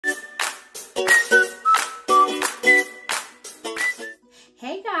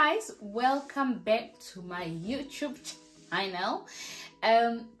Hey guys, welcome back to my YouTube channel.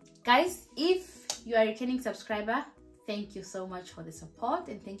 Guys, if you are a returning subscriber, thank you so much for the support,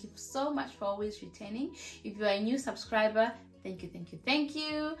 and thank you so much for always returning. If you are a new subscriber, thank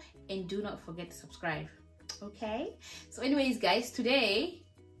you, and do not forget to subscribe. Okay, so anyways guys, today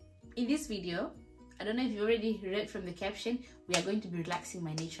in this video, I don't know if you already read from the caption, we are going to be relaxing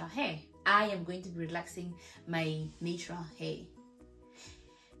my natural hair. I am going to be relaxing my natural hair.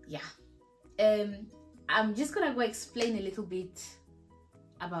 Yeah, I'm just gonna go explain a little bit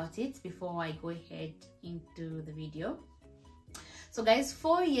about it before I go ahead into the video. So guys,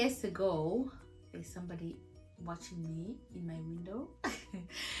 4 years ago, there's somebody watching me in my window.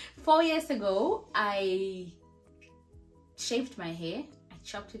 4 years ago, I shaved my hair, I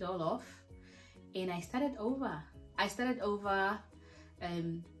chopped it all off, and I started over.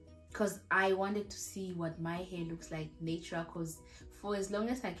 Because I wanted to see what my hair looks like natural, because for as long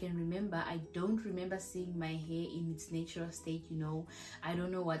as I can remember, I don't remember seeing my hair in its natural state, you know. I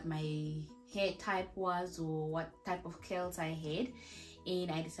don't know what my hair type was or what type of curls I had,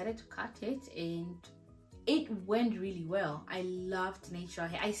 and I decided to cut it, and it went really well. I loved natural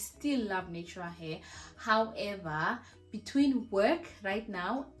hair. I still love natural hair. However, between work right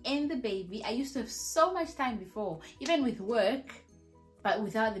now and the baby, I used to have so much time before, even with work, but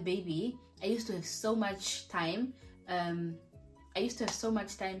without the baby, I used to have so much time. I used to have so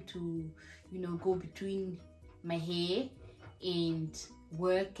much time to, you know, go between my hair and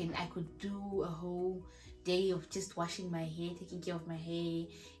work, and I could do a whole day of just washing my hair, taking care of my hair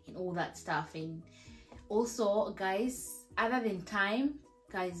and all that stuff. And also guys, other than time,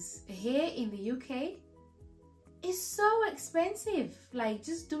 guys, hair in the UK is so expensive. Like,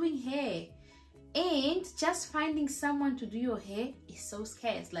 just doing hair and just finding someone to do your hair is so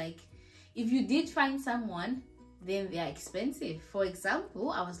scarce. Like, if you did find someone, then they are expensive. For example,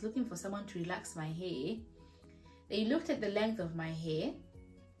 I was looking for someone to relax my hair. They looked at the length of my hair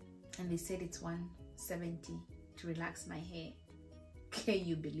and they said it's 170 to relax my hair. Can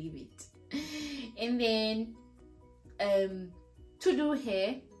you believe it? And then to do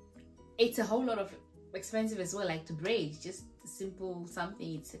hair, it's a whole lot of expensive as well. Like to braid, just simple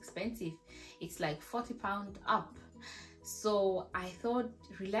something, it's expensive. It's like £40 up. So I thought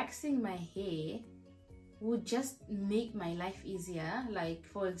relaxing my hair would just make my life easier. Like,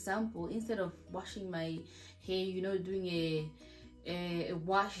 for example, instead of washing my hair, you know, doing a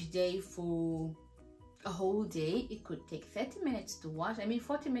wash day for a whole day, it could take 30 minutes to wash. I mean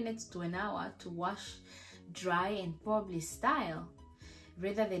 40 minutes to an hour to wash, dry, and probably style,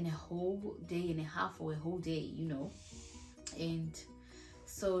 rather than a whole day and a half or a whole day, you know. And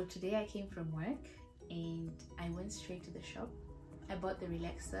so today I came from work and I went straight to the shop. I bought the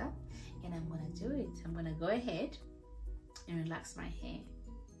relaxer and I'm gonna do it. I'm gonna go ahead and relax my hair.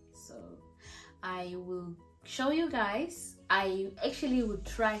 So I will show you guys. I actually would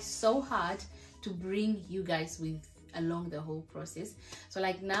try so hard to bring you guys with along the whole process. So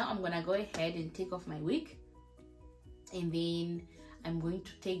like now I'm gonna go ahead and take off my wig, and then I'm going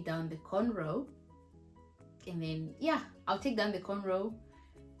to take down the cornrow, and then yeah, I'll take down the cornrow,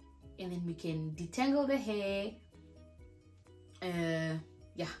 and then we can detangle the hair.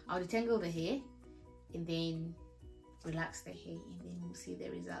 Yeah, I'll detangle the hair and then relax the hair, and then we'll see the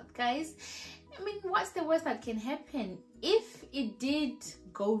result. Guys, I mean, what's the worst that can happen? If it did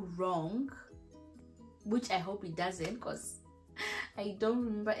go wrong, which I hope it doesn't, because I don't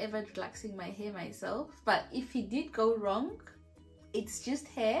remember ever relaxing my hair myself, but if it did go wrong, it's just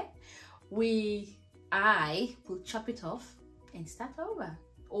hair. I will chop it off and start over.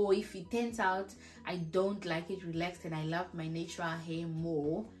 Or if it turns out I don't like it relaxed and I love my natural hair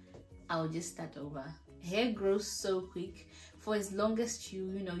more, I'll just start over. Hair grows so quick. For as long as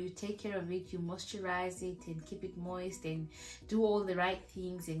you take care of it, you moisturize it and keep it moist and do all the right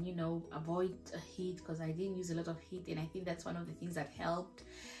things, and you know, avoid heat, because I didn't use a lot of heat, and I think that's one of the things that helped.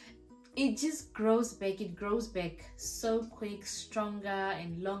 It just grows back. It grows back so quick, stronger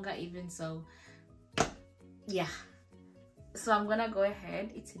and longer even. So yeah, so I'm gonna go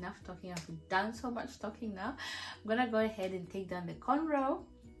ahead. It's enough talking. I've done so much talking now. I'm gonna go ahead and take down the cornrow,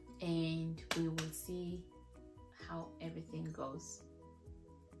 and we will see how everything goes.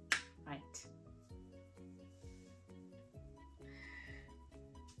 Right.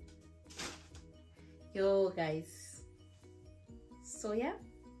 Yo guys, so yeah,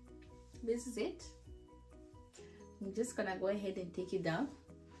 this is it. I'm just gonna go ahead and take it down,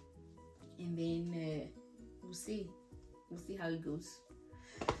 and then we'll see how it goes.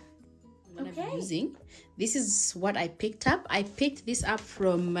 Okay, using this is what I picked up. I picked this up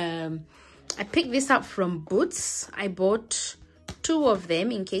from I picked this up from Boots. I bought 2 of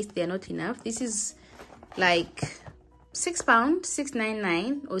them in case they're not enough. This is like £6,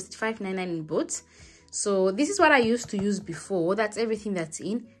 $6.99 or $5.99 in Boots. So this is what I used to use before. That's everything that's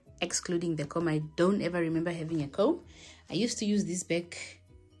in, excluding the comb. I don't ever remember having a comb. I used to use this bag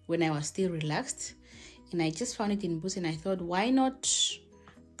when I was still relaxed, and I just found it in Boots, and I thought, why not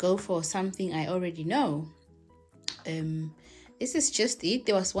go for something I already know? This is just it.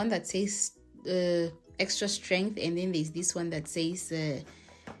 There was one that says extra strength, and then there's this one that says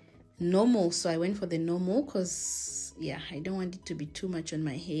normal. So I went for the normal because, yeah, I don't want it to be too much on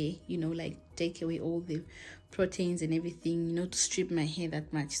my hair, you know, like take away all the proteins and everything, you know, to strip my hair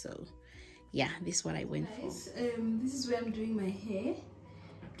that much. So yeah, this is what I went for. This is where I'm doing my hair.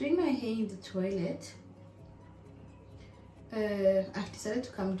 Doing my hair in the toilet. I've decided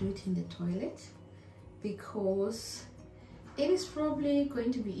to come do it in the toilet because it is probably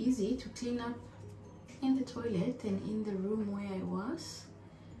going to be easy to clean up in the toilet than in the room where I was.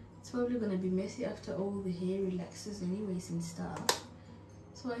 It's probably gonna be messy after all the hair relaxes anyways and stuff.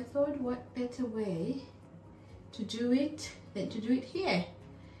 So I thought, what better way to do it than to do it here?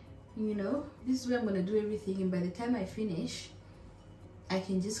 You know, this is where I'm gonna do everything, and by the time I finish, I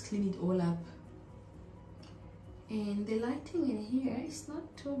can just clean it all up. And the lighting in here is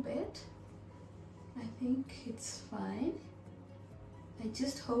not too bad. I think it's fine. I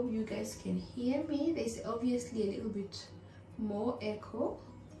just hope you guys can hear me. There's obviously a little bit more echo,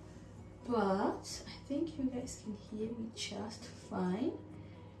 but I think you guys can hear me just fine.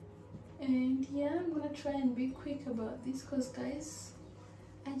 And yeah, I'm gonna try and be quick about this because, guys,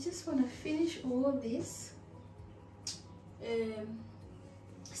 I just want to finish all this,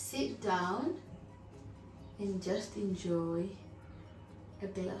 sit down and just enjoy a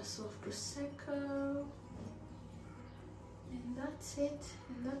glass of Prosecco, and that's it.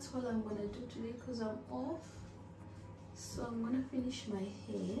 And that's all I'm gonna do today because I'm off. So I'm gonna finish my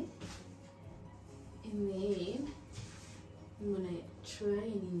hair, and then I'm gonna try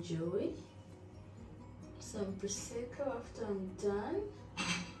and enjoy some Prosecco after I'm done.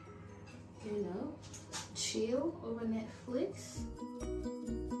 You know, chill over Netflix.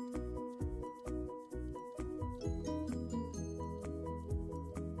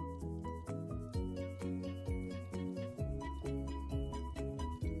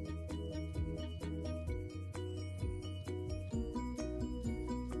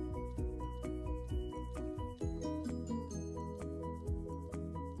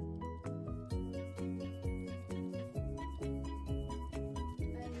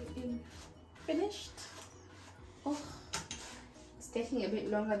 Finished. Oh, it's taking a bit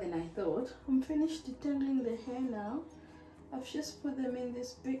longer than I thought. I'm finished detangling the hair now. I've just put them in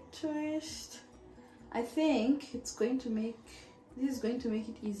this big twist. I think it's going to make, this is going to make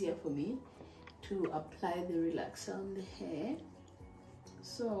it easier for me to apply the relaxer on the hair.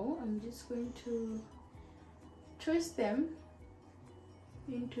 So I'm just going to twist them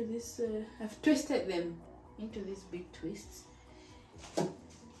into this, I've twisted them into these big twists.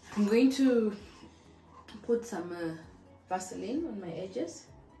 I'm going to put some Vaseline on my edges,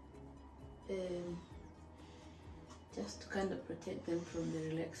 just to kind of protect them from the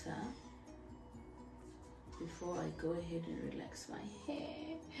relaxer before I go ahead and relax my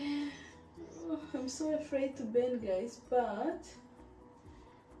hair. Oh, I'm so afraid to bend, guys, but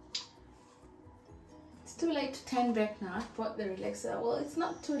it's too late to turn back now. I've bought the relaxer. Well, it's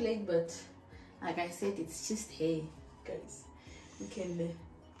not too late, but like I said, it's just hair, guys. We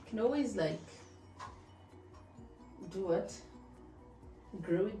can always like do what?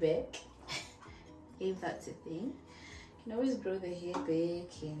 Grow it back if that's a thing. You can always grow the hair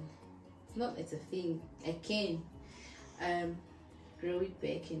back, and it's a thing. I can grow it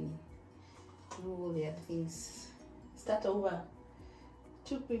back and do all the other things. Start over. It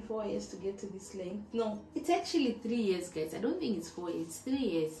took me 4 years to get to this length. No, it's actually 3 years, guys. I don't think it's 4 years, it's 3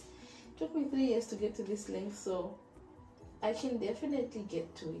 years. It took me 3 years to get to this length, so I can definitely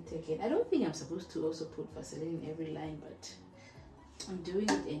get to it again. I don't think I'm supposed to also put Vaseline in every line, but I'm doing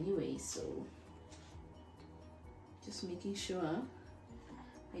it anyway, so just making sure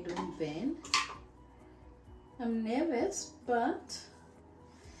I don't bend. I'm nervous, but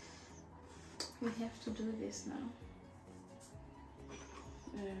we have to do this now.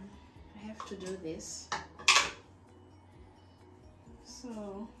 I have to do this.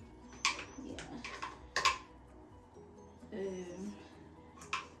 So yeah.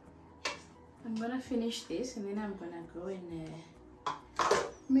 I'm gonna finish this, and then I'm gonna go and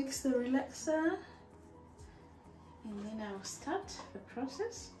mix the relaxer, and then I'll start the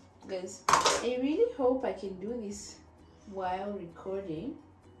process. Guys, I really hope I can do this while recording,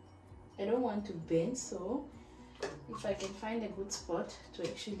 I don't want to bend, so if I can find a good spot to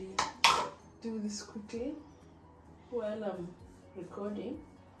actually do this quickly while I'm recording,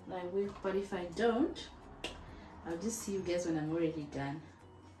 I will. But if I don't, I'll just see you guys when I'm already done.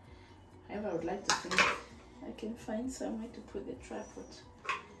 However, I would like to think I can find somewhere to put the tripod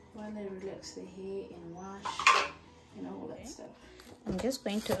while I relax the hair and wash and all that stuff. I'm just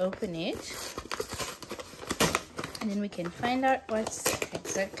going to open it, and then we can find out what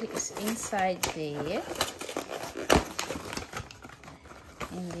exactly is inside there,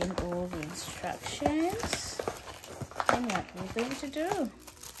 and then all the instructions and what we're going to do.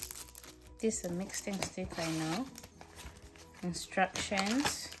 This is a mixing stick, I know.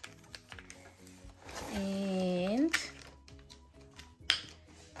 Instructions, and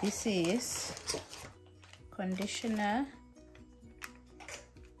this is conditioner,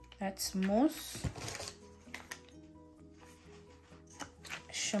 that's mousse,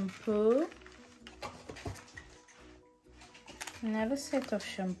 shampoo, another set of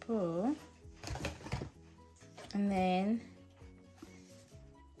shampoo, and then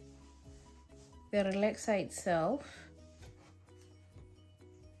the relaxer itself,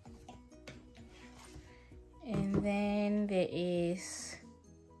 and then there is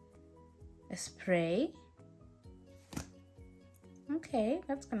a spray. Okay,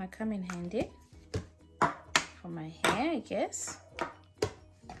 that's gonna come in handy for my hair, I guess.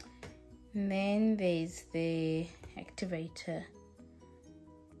 And then there's the activator,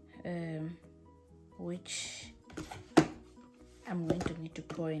 which I'm going to need to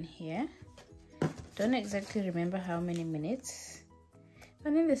pour in here. Don't exactly remember how many minutes.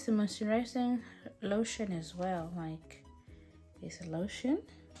 And then there's the moisturizing lotion as well. Like, there's a lotion.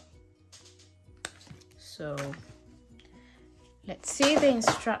 So let's see the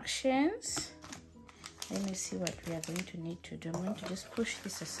instructions. Let me see what we are going to need to do. I'm going to just push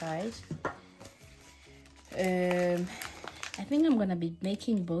this aside. I think I'm gonna be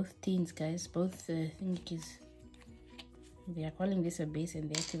making both tins, guys. Both they are calling this a base and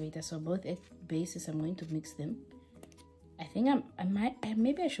the activator, so both bases I'm going to mix them. I think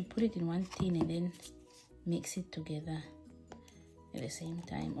maybe I should put it in one tin and then mix it together at the same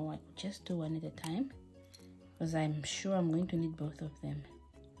time, or I could just do one at a time, because I'm sure I'm going to need both of them.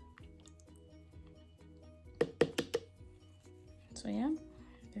 So yeah,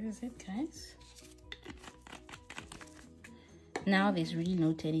 this is it, guys. Now there's really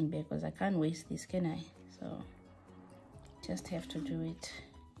no turning back, because I can't waste this, can I? So just have to do it.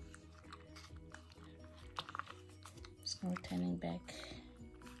 There's no turning back.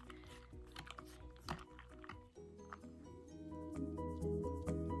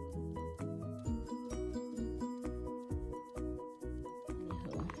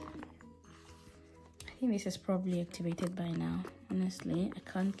 I think this is probably activated by now. Honestly, I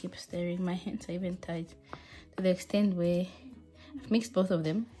can't keep stirring. My hands are even tied to the extent where I've mixed both of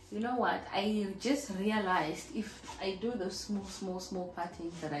them. You know what? I just realized if I do those small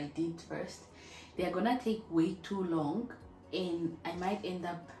partings that I did first, they're gonna take way too long, and I might end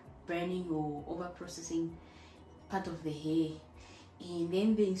up burning or over processing part of the hair. And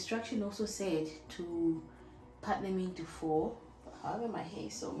then the instruction also said to part them into 4. However, my hair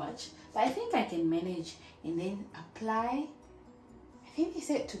is so much, but I think I can manage. And then apply, I think they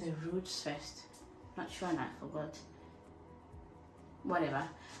said to the roots first. Not sure, and I forgot. Whatever.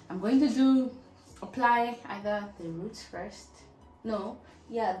 I'm going to apply either the roots first. No,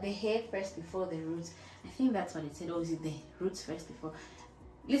 yeah, the hair first before the roots. I think that's what it said. Or is it the roots first before?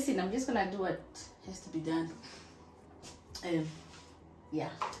 Listen, I'm just gonna do what has to be done.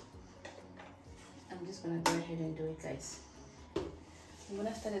 Yeah, I'm just gonna go ahead and do it, guys. I'm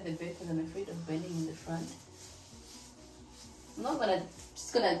gonna start at the back because I'm afraid of bending in the front. I'm not gonna,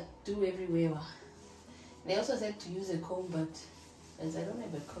 just gonna do everywhere. They also said to use a comb, but as I don't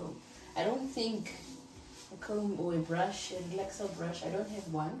have a comb, I don't think a comb or a brush, a relaxer brush, I don't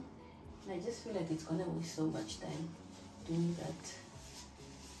have one, and I just feel like it's gonna waste so much time doing that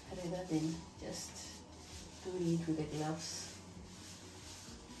rather than just doing it with the gloves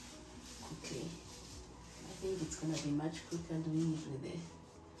quickly. I think it's gonna be much quicker doing it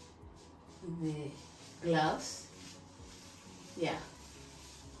with the gloves. Yeah.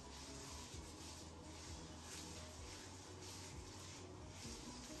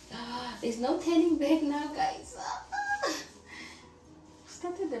 There's no turning back now, guys.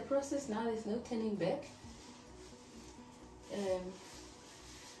 Started the process now. There's no turning back. I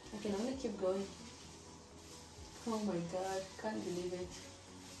can only keep going. Oh my god, can't believe it.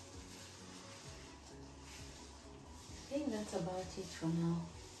 I think that's about it for now.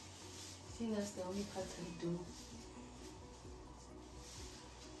 I think that's the only part I do.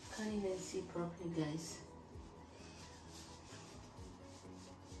 Can't even see properly, guys.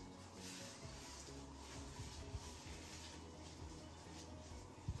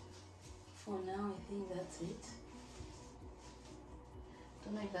 For now, I think that's it.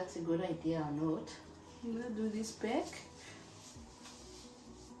 Don't know if that's a good idea or not. I'm gonna do this back.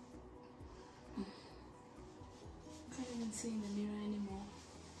 Can't even see in the mirror anymore.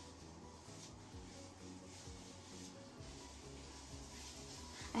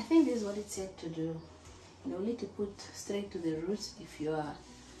 I think this is what it said to do. You need to put straight to the roots if you are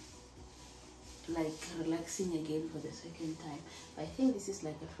like relaxing again for the second time. But I think this is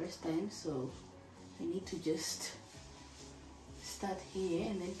like the first time, so you need to just start here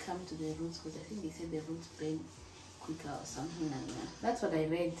and then come to the roots, because I think they said the roots bend quicker or something like that. That's what I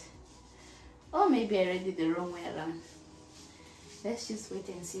read. Or maybe I read it the wrong way around. Let's just wait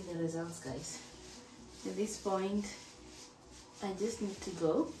and see the results, guys. At this point, I just need to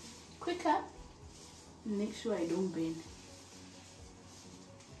go quicker and make sure I don't bend.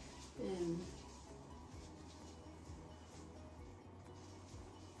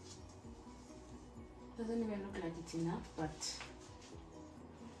 Doesn't even look like it's enough, but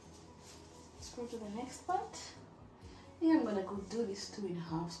let's go to the next part. I think I'm gonna go do these 2 in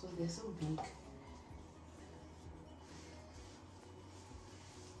halves because they're so big.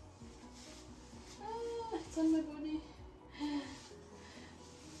 It's on my body.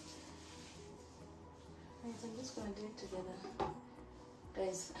 Right, I'm just gonna do it together.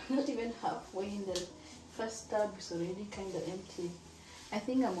 Guys, I'm not even halfway in the first tub, it's already kind of empty. I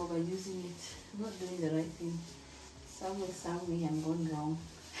think I'm overusing it. I'm not doing the right thing. Somewhere I'm going wrong.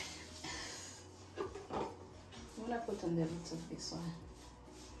 I'm gonna put on the roots of this one.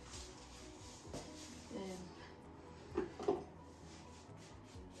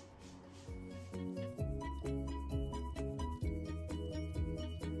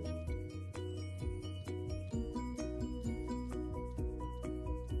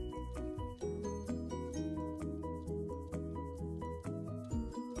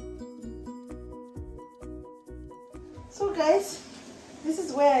 So guys, this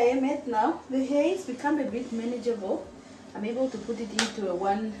is where I am at now. The hair has become a bit manageable. I'm able to put it into a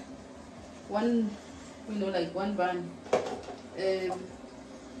one bun.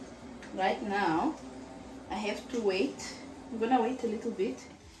 Right now I have to wait. I'm gonna wait a little bit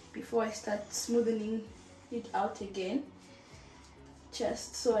before I start smoothing it out again,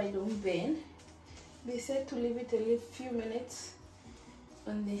 just so I don't bend. They said to leave it a few minutes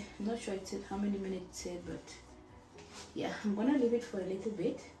on the, I'm not sure it said how many minutes it said, but yeah, I'm gonna leave it for a little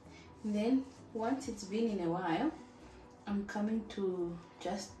bit. And then once it's been in a while, I'm coming to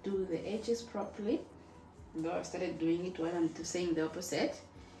just do the edges properly. Though I started doing it while I'm saying the opposite.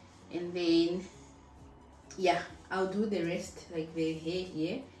 And then yeah, I'll do the rest, like the hair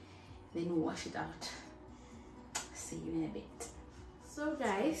here, then we'll wash it out. See you in a bit. So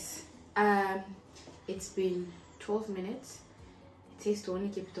guys, it's been 12 minutes. It says to only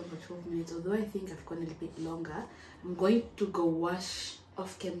keep it on for 12 minutes, although I think I've gone a little bit longer. I'm going to go wash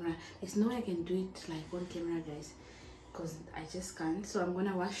off camera. There's no way I can do it like on camera, guys, because I just can't. So I'm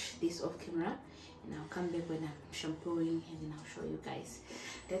gonna wash this off camera and I'll come back when I'm shampooing and then I'll show you guys.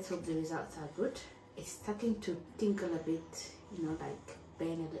 Let's hope the results are good. It's starting to tinkle a bit, you know, like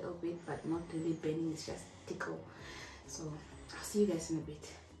bend a little bit, but not really bending, it's just tickle. So I'll see you guys in a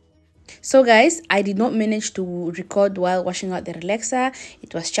bit. So guys, I did not manage to record while washing out the relaxer.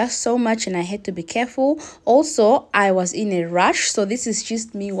 It was just so much and I had to be careful. Also, I was in a rush, so this is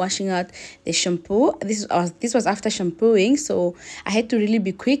just me washing out the shampoo. This was after shampooing, so I had to really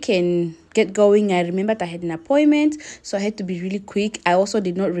be quick and get going. I remembered I had an appointment, so I had to be really quick. I also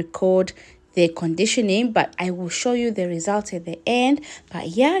did not record the conditioning, but I will show you the results at the end. But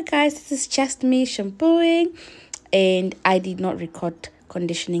yeah guys, this is just me shampooing and I did not record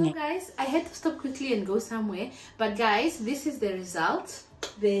conditioning. So guys, I had to stop quickly and go somewhere, but guys, this is the result.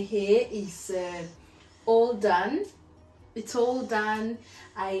 The hair is all done. It's all done.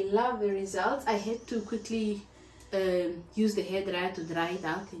 I love the results. I had to quickly use the hair dryer to dry it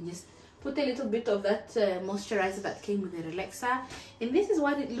out and just put a little bit of that moisturizer that came with the relaxer, and this is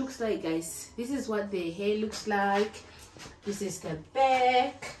what it looks like, guys. This is what the hair looks like. This is the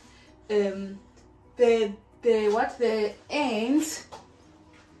back. The ends,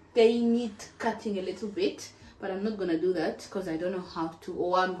 they need cutting a little bit, but I'm not gonna do that because I don't know how to,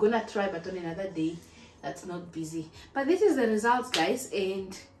 or I'm gonna try but on another day that's not busy. But this is the results, guys,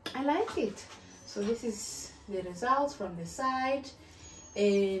 and I like it. So this is the results from the side,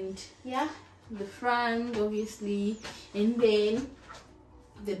 and yeah, the front obviously, and then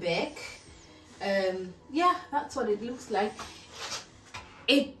the back. Yeah, that's what it looks like.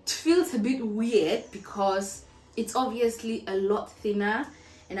 it feels a bit weird because it's obviously a lot thinner,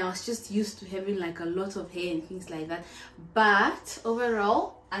 and I was just used to having like a lot of hair and things like that. But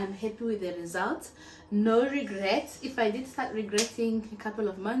overall, I'm happy with the results. No regrets. If I did start regretting a couple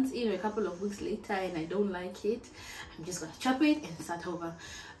of months in or a couple of weeks later and I don't like it, I'm just gonna chop it and start over.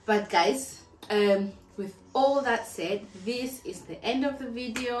 But guys, with all that said, this is the end of the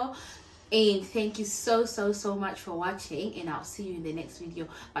video, and thank you so much for watching, and I'll see you in the next video.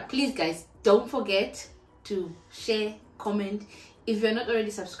 But please guys, don't forget to share, comment. If you're not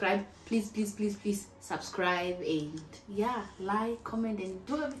already subscribed, please subscribe, and yeah, like, comment, and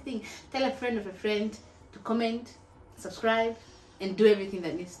do everything. Tell a friend of a friend to comment, subscribe, and do everything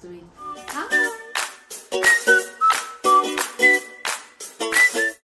that needs doing. Bye.